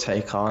to get your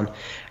take on.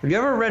 Have you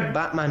ever read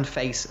Batman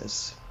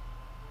Faces?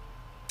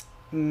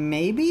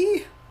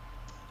 Maybe?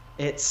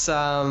 It's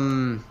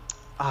forget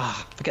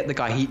the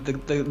guy.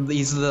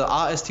 He's the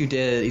artist who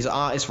did. He's an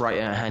artist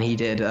writer, and he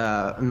did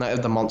Night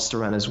of the Monster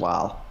Run as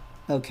well.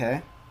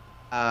 Okay.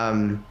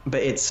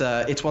 But it's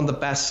one of the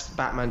best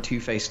Batman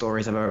Two-Face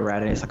stories I've ever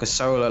read, and it's like a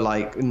solo,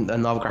 like a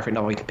novel, graphic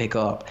novel you can pick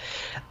up.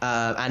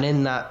 And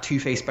in that,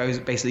 Two-Face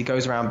basically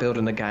goes around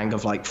building a gang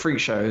of like freak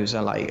shows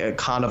and like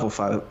carnival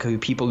folk,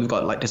 people who've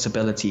got like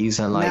disabilities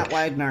and like Matt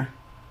Wagner.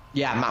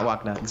 Yeah, Matt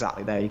Wagner,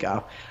 exactly. There you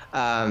go.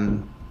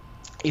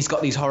 He's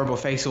got these horrible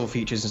facial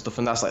features and stuff,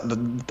 and that's like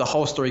the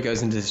whole story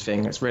goes into this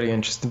thing. It's really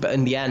interesting. But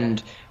in the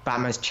end,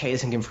 Batman's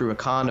chasing him through a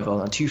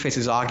carnival, and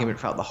Two-Face's argument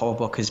throughout the whole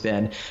book has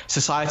been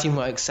society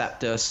won't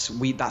accept us.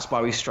 That's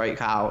why we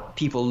strike out.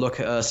 People look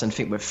at us and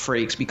think we're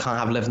freaks. We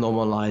can't live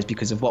normal lives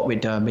because of what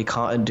we've done. We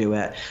can't undo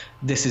it.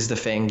 This is the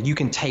thing. You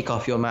can take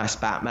off your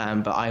mask,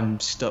 Batman, but I'm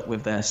stuck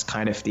with this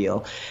kind of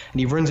deal. And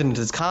he runs into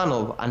this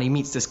carnival, and he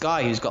meets this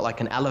guy who's got like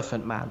an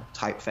elephant man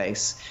type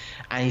face.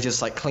 And he's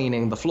just like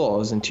cleaning the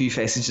floors, and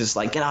Two-Face is just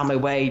like, get out of my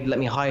way, let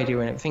me hide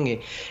you and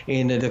everything.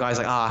 And the guy's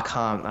like, I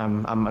can't,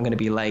 I'm going to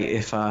be late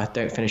if I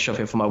don't finish up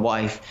here for my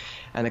wife.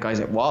 And the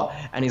guy's like, what?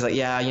 And he's like,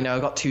 yeah,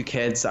 I've got 2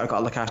 kids that I've got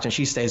to look after, and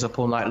she stays up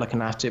all night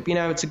looking after it. But,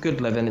 it's a good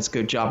living, it's a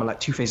good job. And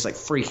like Two-Face is like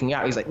freaking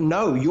out. He's like,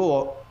 no,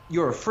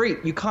 you're a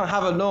freak. You can't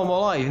have a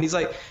normal life. And he's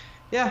like,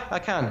 yeah, I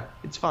can.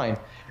 It's fine.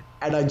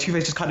 And then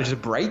Two-Face just kind of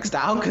just breaks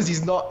down because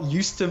he's not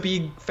used to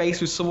being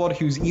faced with someone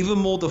who's even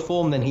more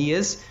deformed than he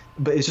is,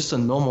 but is just a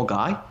normal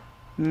guy.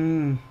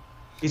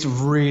 It's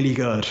really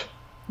good.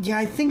 Yeah,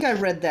 I think I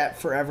read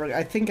that forever.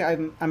 I think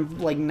I'm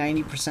like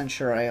 90%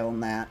 sure I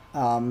own that,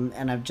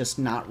 and I've just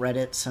not read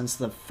it since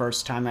the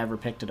first time I ever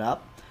picked it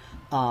up.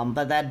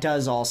 But that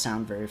does all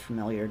sound very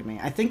familiar to me.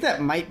 I think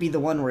that might be the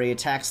one where he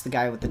attacks the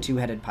guy with the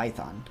 2-headed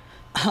python.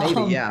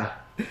 Maybe, yeah.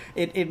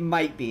 It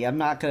might be. I'm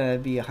not going to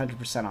be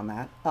 100% on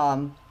that.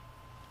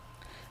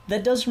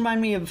 That does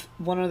remind me of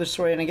one other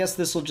story, and I guess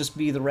this will just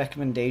be the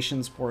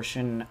recommendations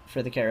portion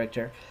for the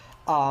character.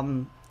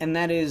 And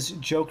that is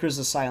Joker's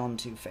Asylum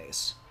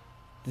Two-Face.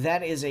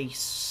 That is a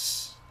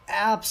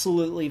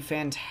absolutely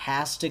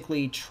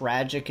fantastically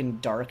tragic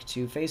and dark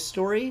Two-Face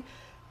story.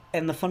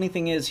 And the funny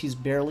thing is, he's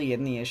barely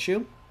in the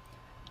issue.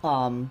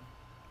 What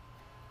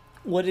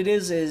it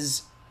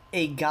is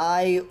a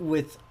guy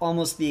with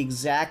almost the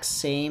exact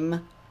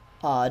same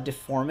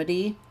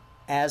deformity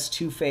as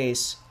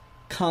Two-Face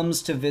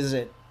comes to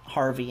visit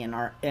Harvey in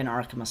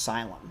Arkham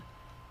Asylum.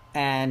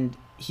 And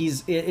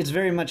it's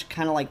very much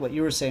kind of like what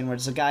you were saying, where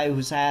it's a guy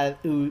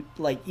who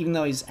even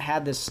though he's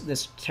had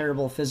this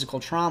terrible physical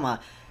trauma,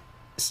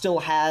 still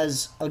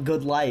has a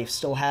good life,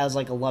 still has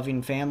like a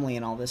loving family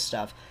and all this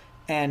stuff.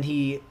 And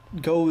he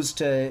goes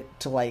to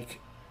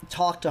like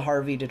talk to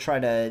Harvey to try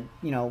to,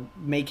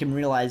 make him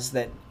realize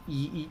that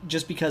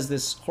just because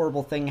this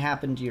horrible thing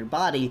happened to your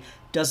body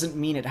doesn't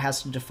mean it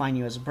has to define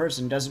you as a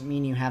person, doesn't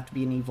mean you have to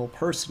be an evil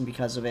person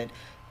because of it.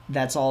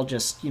 That's all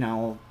just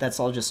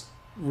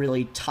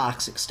really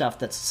toxic stuff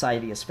that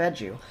society has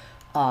fed you.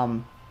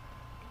 And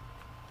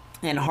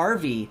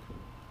Harvey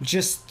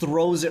just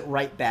throws it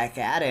right back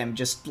at him,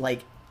 just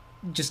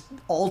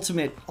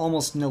ultimate,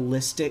 almost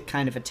nihilistic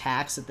kind of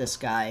attacks at this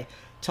guy,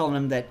 telling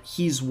him that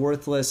he's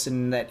worthless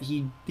and that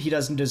he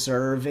doesn't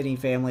deserve any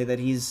family, that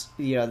he's,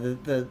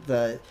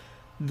 the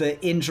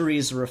the injury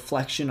is a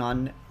reflection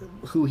on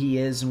who he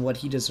is and what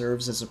he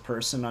deserves as a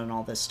person and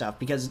all this stuff,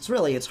 because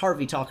it's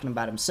Harvey talking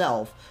about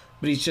himself,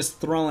 but he's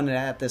just throwing it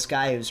at this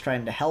guy who's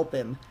trying to help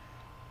him.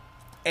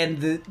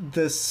 And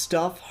the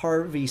stuff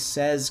Harvey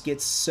says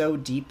gets so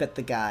deep at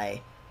the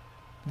guy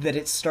that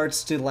it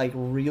starts to like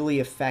really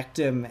affect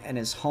him and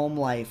his home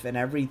life and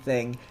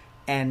everything,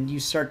 and you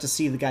start to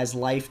see the guy's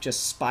life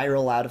just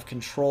spiral out of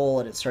control,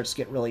 and it starts to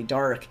get really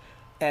dark.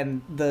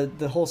 And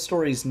the whole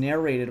story is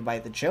narrated by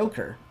the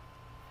Joker.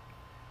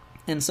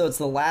 And so it's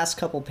the last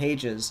couple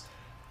pages,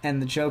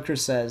 and the Joker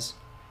says,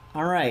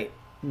 "All right,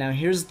 now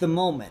here's the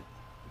moment.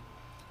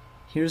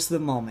 Here's the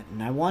moment,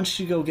 and I want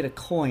you to go get a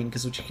coin,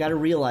 because what you got to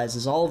realize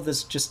is all of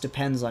this just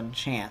depends on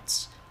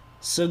chance.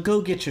 So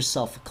go get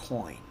yourself a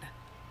coin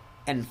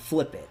and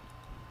flip it.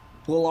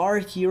 Will our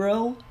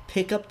hero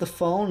pick up the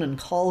phone and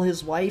call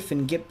his wife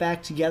and get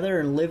back together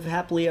and live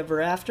happily ever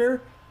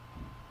after?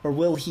 Or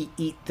will he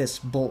eat this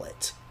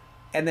bullet?"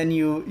 And then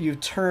you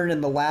turn,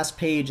 and the last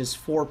page is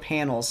 4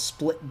 panels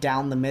split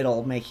down the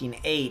middle, making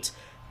 8,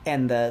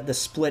 and the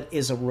split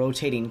is a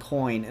rotating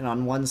coin, and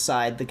on one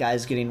side the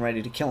guy's getting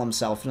ready to kill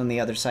himself, and on the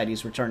other side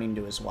he's returning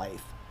to his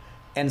wife.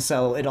 And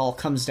so it all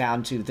comes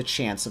down to the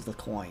chance of the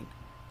coin,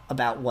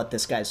 about what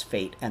this guy's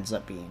fate ends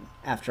up being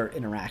after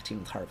interacting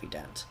with Harvey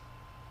Dent.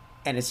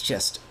 And it's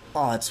just,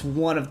 it's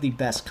one of the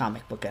best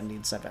comic book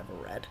endings I've ever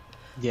read.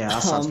 Yeah,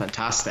 that sounds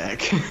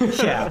fantastic.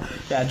 yeah,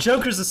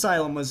 Joker's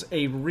Asylum was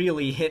a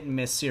really hit and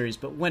miss series,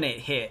 but when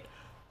it hit,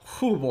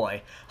 whoo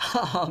boy.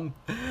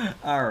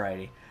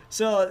 Alrighty.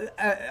 So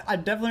I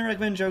definitely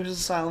recommend Joker's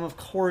Asylum. Of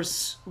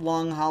course,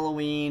 Long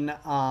Halloween,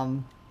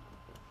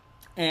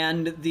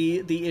 and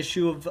the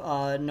issue of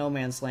No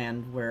Man's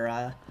Land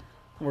where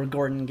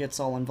Gordon gets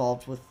all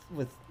involved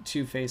with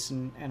Two-Face,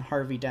 and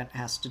Harvey Dent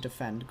has to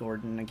defend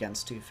Gordon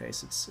against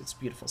Two-Face. It's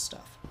beautiful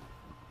stuff.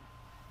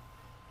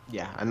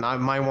 Yeah, and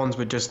my ones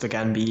would just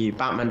again be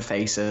Batman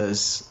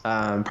Faces,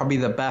 probably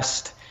the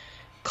best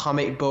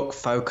comic book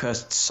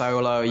focused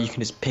solo. You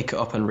can just pick it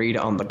up and read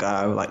it on the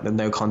go, like the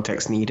no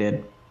context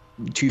needed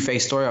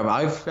Two-Face story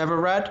I've ever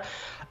read.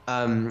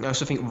 I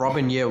also think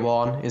Robin Year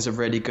One is a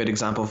really good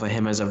example for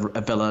him as a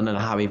villain and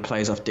how he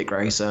plays off Dick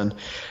Grayson.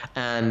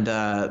 And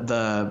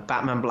the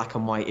Batman Black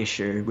and White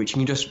issue, which you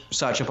can just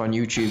search up on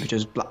YouTube, which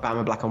is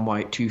Batman Black and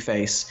White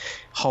Two-Face,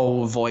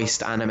 whole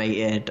voiced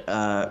animated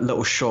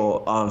little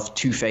short of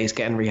Two-Face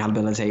getting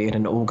rehabilitated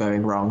and all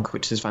going wrong,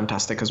 which is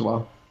fantastic as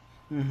well.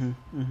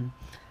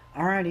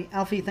 Alrighty,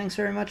 Alfie, thanks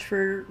very much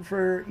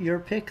for your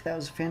pick. That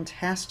was a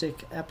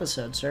fantastic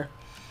episode, sir.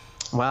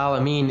 Well, I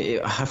mean,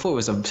 I thought it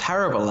was a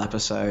terrible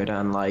episode,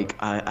 and like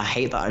I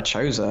hate that I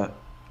chose it.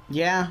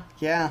 Yeah.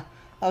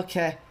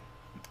 Okay.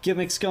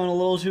 Gimmick's going a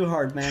little too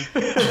hard, man.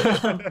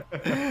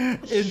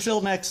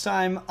 Until next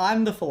time,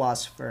 I'm the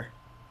Philosopher.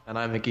 And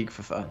I'm a geek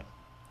for fun.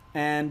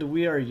 And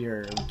we are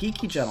your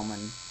geeky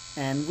gentlemen,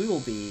 and we will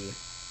be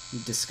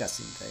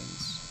discussing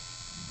things.